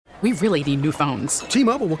We really need new phones.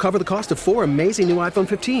 T-Mobile will cover the cost of 4 amazing new iPhone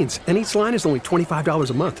 15s, and each line is only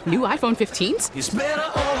 $25 a month. New iPhone 15s? It's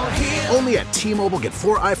better over here. Only at T-Mobile, get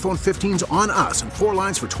 4 iPhone 15s on us and 4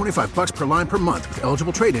 lines for $25 per line per month with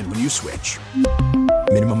eligible trade-in when you switch.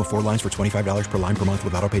 Minimum of 4 lines for $25 per line per month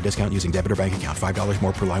with autopay discount using debit or bank account. $5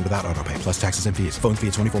 more per line without autopay, plus taxes and fees. Phone fee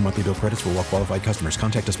at 24 monthly bill credits for well-qualified customers.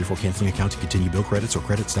 Contact us before canceling account to continue bill credits or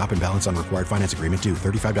credit stop and balance on required finance agreement due.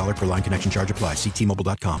 $35 per line connection charge applies. See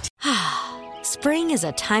T-Mobile.com. Spring is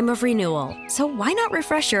a time of renewal, so why not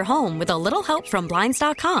refresh your home with a little help from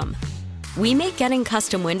Blinds.com? We make getting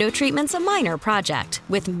custom window treatments a minor project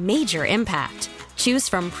with major impact. Choose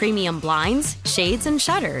from premium blinds, shades, and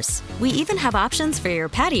shutters. We even have options for your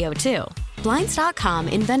patio, too. Blinds.com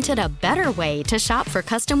invented a better way to shop for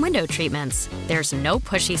custom window treatments. There's no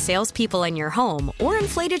pushy salespeople in your home or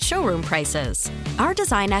inflated showroom prices. Our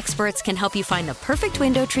design experts can help you find the perfect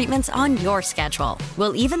window treatments on your schedule.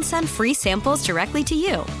 We'll even send free samples directly to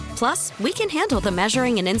you. Plus, we can handle the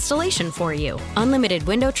measuring and installation for you. Unlimited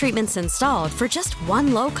window treatments installed for just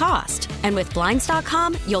one low cost. And with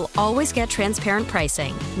Blinds.com, you'll always get transparent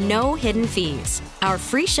pricing. No hidden fees. Our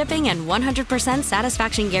free shipping and 100%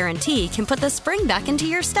 satisfaction guarantee can put the spring back into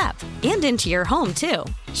your step and into your home, too.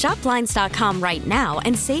 Shop Blinds.com right now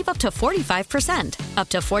and save up to 45%. Up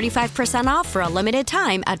to 45% off for a limited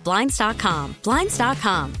time at Blinds.com.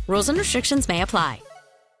 Blinds.com. Rules and restrictions may apply.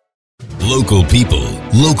 Local people,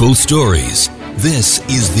 local stories. This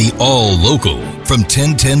is the All Local from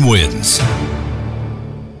 1010 Wins.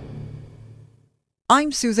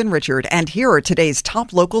 I'm Susan Richard, and here are today's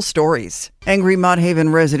top local stories. Angry Mott Haven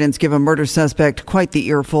residents give a murder suspect quite the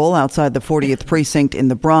earful outside the 40th precinct in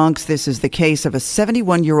the Bronx. This is the case of a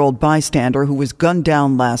 71-year-old bystander who was gunned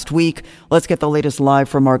down last week. Let's get the latest live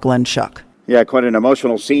from our Glenn Schuck. Yeah, quite an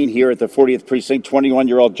emotional scene here at the 40th precinct.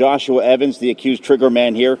 21-year-old Joshua Evans, the accused trigger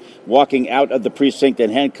man here, walking out of the precinct in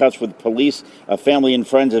handcuffs with police. A family and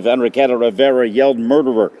friends of Enriqueta Rivera yelled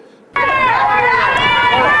murderer.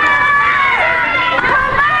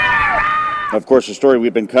 Of course, the story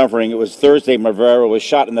we've been covering, it was Thursday. Rivera was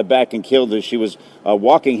shot in the back and killed as she was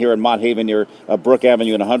walking here in Mott Haven near Brook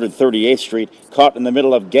Avenue and 138th Street, caught in the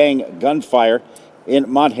middle of gang gunfire in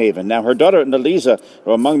Mott Haven. Now, her daughter, Nelisa,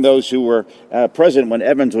 were among those who were present when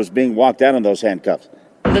Evans was being walked out in those handcuffs.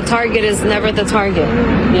 The target is never the target,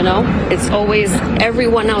 you know? It's always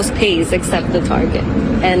everyone else pays except the target.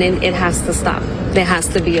 And it has to stop. There has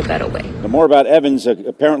to be a better way. More about Evans.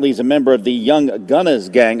 Apparently he's a member of the Young Gunners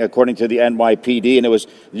gang, according to the NYPD. And it was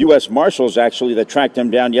U.S. Marshals, actually, that tracked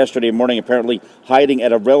him down yesterday morning, apparently hiding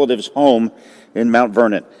at a relative's home in Mount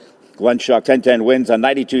Vernon. Glenn Schuck, 1010 Wins on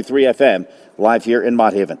 92.3 FM, live here in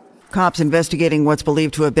Mott Haven. Cops investigating what's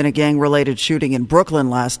believed to have been a gang-related shooting in Brooklyn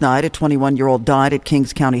last night. A 21-year-old died at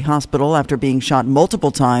Kings County Hospital after being shot multiple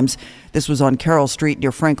times. This was on Carroll Street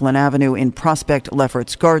near Franklin Avenue in Prospect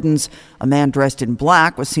Lefferts Gardens. A man dressed in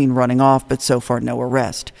black was seen running off, but so far no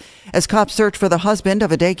arrest. As cops search for the husband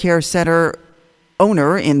of a daycare center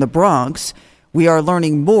owner in the Bronx, we are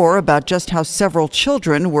learning more about just how several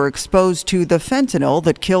children were exposed to the fentanyl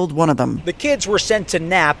that killed one of them. The kids were sent to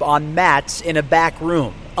nap on mats in a back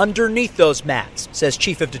room. Underneath those mats, says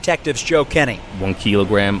Chief of Detectives Joe Kenny. 1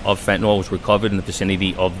 kilogram of fentanyl was recovered in the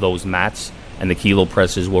vicinity of those mats, and the kilo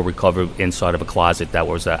presses were recovered inside of a closet that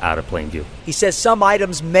was out of plain view. He says some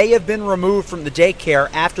items may have been removed from the daycare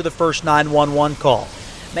after the first 911 call.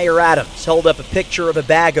 Mayor Adams held up a picture of a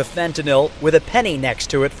bag of fentanyl with a penny next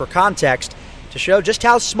to it for context to show just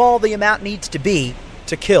how small the amount needs to be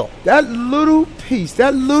to kill. That little piece,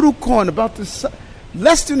 that little corn, about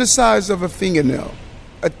less than the size of a fingernail,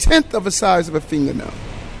 a tenth of the size of a fingernail,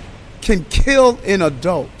 can kill an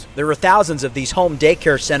adult. There are thousands of these home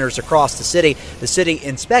daycare centers across the city. The city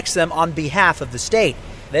inspects them on behalf of the state.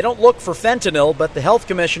 They don't look for fentanyl, but the health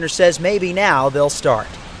commissioner says maybe now they'll start.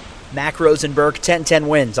 Mac Rosenberg, 1010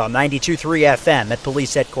 Wins on 92.3 FM at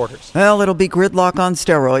police headquarters. Well, it'll be gridlock on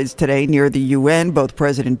steroids today near the UN. Both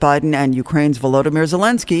President Biden and Ukraine's Volodymyr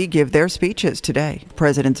Zelensky give their speeches today.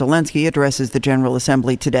 President Zelensky addresses the General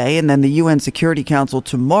Assembly today and then the UN Security Council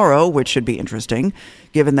tomorrow, which should be interesting,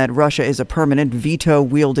 given that Russia is a permanent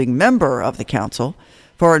veto-wielding member of the council.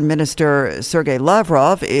 Foreign Minister Sergei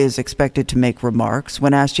Lavrov is expected to make remarks.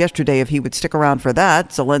 When asked yesterday if he would stick around for that,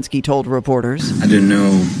 Zelensky told reporters, I don't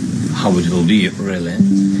know how it will be, really.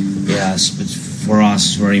 Yes, but for us,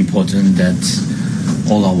 it's very important that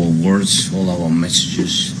all our words, all our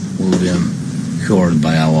messages will be heard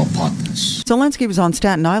by our partners. Zelensky was on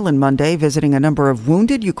Staten Island Monday visiting a number of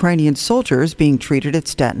wounded Ukrainian soldiers being treated at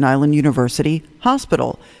Staten Island University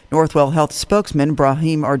Hospital. Northwell Health spokesman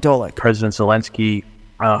Brahim Ardolik. President Zelensky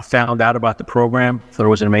found out about the program. Thought it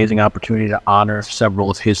was an amazing opportunity to honor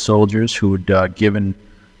several of his soldiers who had given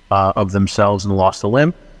of themselves and lost a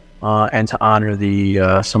limb, and to honor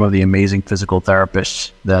some of the amazing physical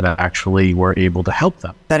therapists that actually were able to help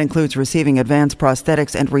them. That includes receiving advanced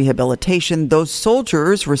prosthetics and rehabilitation. Those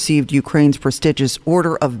soldiers received Ukraine's prestigious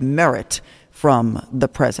Order of Merit from the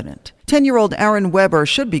president. 10-year-old Aaron Weber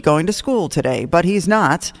should be going to school today, but he's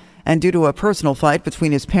not. And due to a personal fight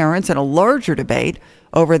between his parents and a larger debate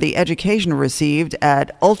over the education received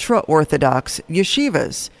at ultra-Orthodox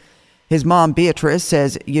yeshivas. His mom, Beatrice,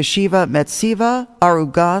 says Yeshiva Metziva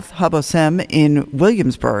Arugath Habosem in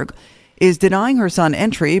Williamsburg is denying her son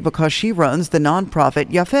entry because she runs the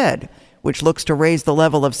nonprofit Yafed, which looks to raise the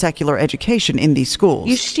level of secular education in these schools.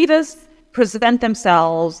 Yeshivas present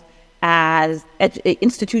themselves as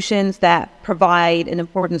institutions that provide an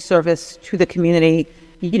important service to the community,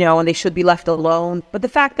 and they should be left alone. But the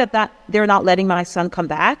fact that they're not letting my son come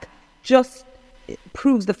back just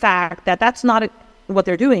proves the fact that that's not what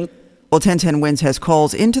they're doing. Well, 1010 Wins has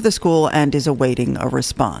calls into the school and is awaiting a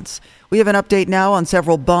response. We have an update now on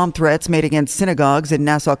several bomb threats made against synagogues in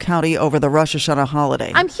Nassau County over the Rosh Hashanah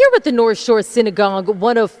holiday. I'm here at the North Shore Synagogue,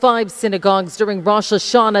 one of 5 synagogues during Rosh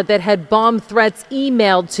Hashanah that had bomb threats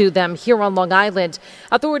emailed to them here on Long Island.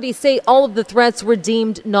 Authorities say all of the threats were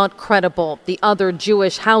deemed not credible. The other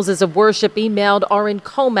Jewish houses of worship emailed are in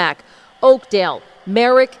Comac, Oakdale,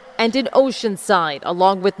 Merrick, and in Oceanside,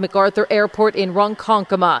 along with MacArthur Airport in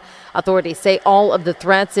Ronkonkoma. Authorities say all of the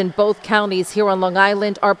threats in both counties here on Long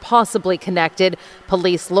Island are possibly connected.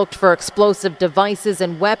 Police looked for explosive devices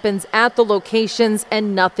and weapons at the locations,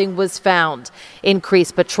 and nothing was found.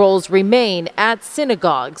 Increased patrols remain at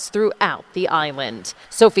synagogues throughout the island.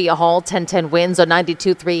 Sophia Hall, 1010 Wins on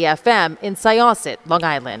 92.3 FM in Syosset, Long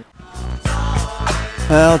Island.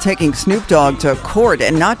 Well, taking Snoop Dogg to court,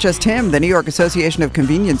 and not just him. The New York Association of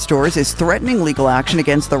Convenience Stores is threatening legal action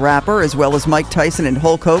against the rapper, as well as Mike Tyson and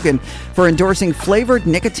Hulk Hogan, for endorsing flavored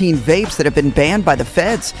nicotine vapes that have been banned by the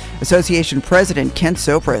feds. Association President Kent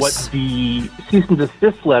Sopris. What the cease and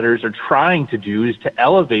desist letters are trying to do is to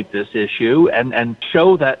elevate this issue and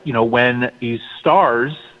show that, when these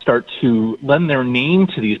stars start to lend their name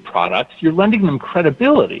to these products, you're lending them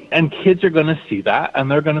credibility. And kids are going to see that, and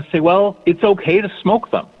they're going to say, well, it's okay to smoke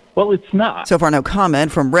them. Well, it's not. So far, no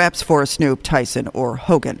comment from reps for Snoop, Tyson, or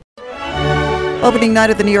Hogan. Opening night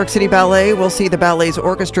at the New York City Ballet, we'll see the ballet's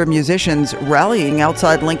orchestra musicians rallying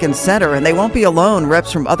outside Lincoln Center, and they won't be alone.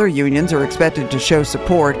 Reps from other unions are expected to show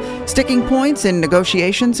support. Sticking points in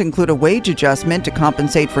negotiations include a wage adjustment to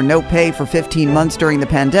compensate for no pay for 15 months during the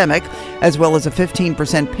pandemic, as well as a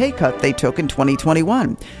 15% pay cut they took in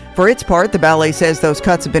 2021. For its part, the ballet says those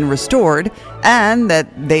cuts have been restored and that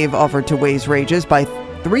they've offered to raise wages by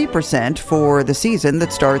 3% for the season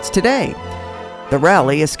that starts today. The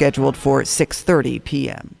rally is scheduled for 6:30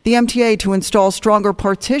 p.m. The MTA to install stronger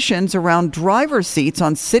partitions around driver's seats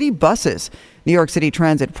on city buses. New York City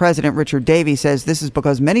Transit President Richard Davey says this is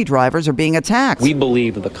because many drivers are being attacked. We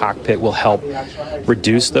believe that the cockpit will help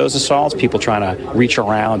reduce those assaults, people trying to reach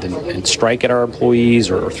around and strike at our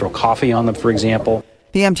employees or throw coffee on them, for example.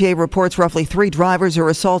 The MTA reports roughly 3 drivers are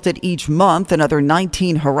assaulted each month, another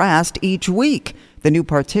 19 harassed each week. The new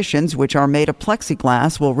partitions, which are made of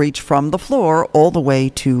plexiglass, will reach from the floor all the way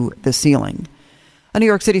to the ceiling. A New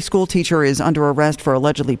York City school teacher is under arrest for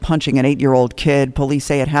allegedly punching an 8-year-old kid. Police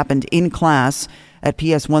say it happened in class at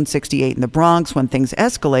PS 168 in the Bronx when things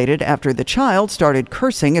escalated after the child started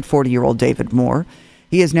cursing at 40-year-old David Moore.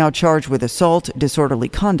 He is now charged with assault, disorderly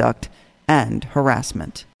conduct, and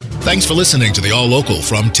harassment. Thanks for listening to the All Local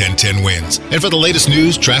from 1010 Wins. And for the latest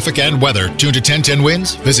news, traffic, and weather, tune to 1010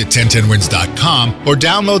 Wins, visit 1010wins.com, or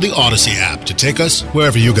download the Odyssey app to take us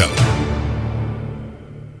wherever you go.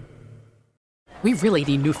 We really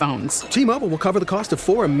need new phones. T-Mobile will cover the cost of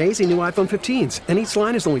 4 amazing new iPhone 15s, and each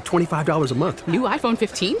line is only $25 a month. New iPhone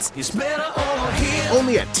 15s? It's better over here.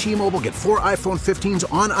 Only at T-Mobile, get 4 iPhone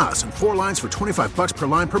 15s on us and 4 lines for $25 per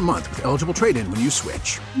line per month with eligible trade-in when you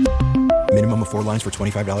switch. Minimum of 4 lines for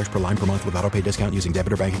 $25 per line per month with autopay discount using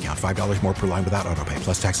debit or bank account. $5 more per line without autopay,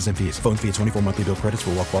 plus taxes and fees. Phone fee at 24 monthly bill credits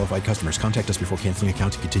for well-qualified customers. Contact us before canceling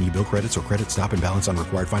account to continue bill credits or credit stop and balance on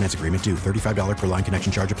required finance agreement due. $35 per line connection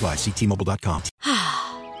charge applies. See T-Mobile.com.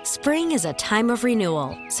 Spring is a time of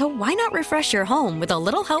renewal, so why not refresh your home with a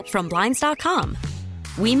little help from Blinds.com?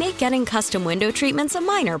 We make getting custom window treatments a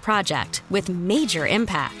minor project with major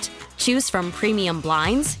impact. Choose from premium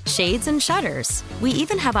blinds, shades, and shutters. We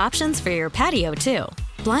even have options for your patio, too.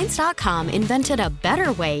 Blinds.com invented a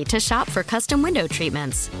better way to shop for custom window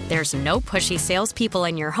treatments. There's no pushy salespeople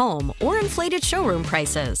in your home or inflated showroom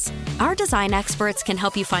prices. Our design experts can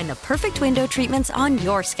help you find the perfect window treatments on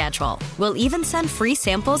your schedule. We'll even send free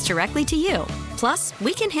samples directly to you. Plus,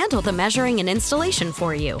 we can handle the measuring and installation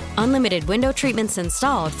for you. Unlimited window treatments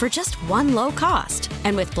installed for just one low cost.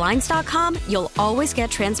 And with Blinds.com, you'll always get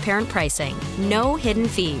transparent pricing. No hidden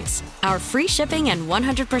fees. Our free shipping and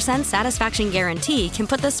 100% satisfaction guarantee can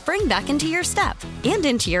put the spring back into your step and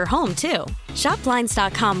into your home, too. Shop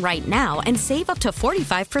Blinds.com right now and save up to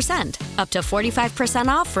 45%. Up to 45%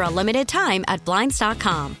 off for a limited time at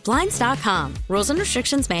Blinds.com. Blinds.com. Rules and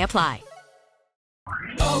restrictions may apply.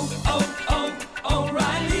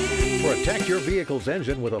 Protect your vehicle's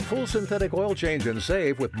engine with a full synthetic oil change and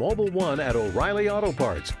save with Mobile One at O'Reilly Auto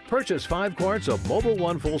Parts. Purchase 5 quarts of Mobile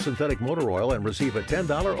One full synthetic motor oil and receive a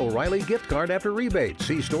 $10 O'Reilly gift card after rebate.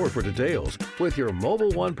 See store for details. With your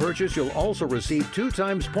Mobile One purchase, you'll also receive 2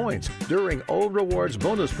 times points during O Rewards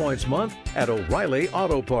Bonus Points Month at O'Reilly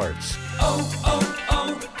Auto Parts.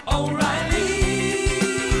 O'Reilly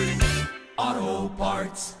Auto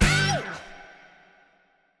Parts.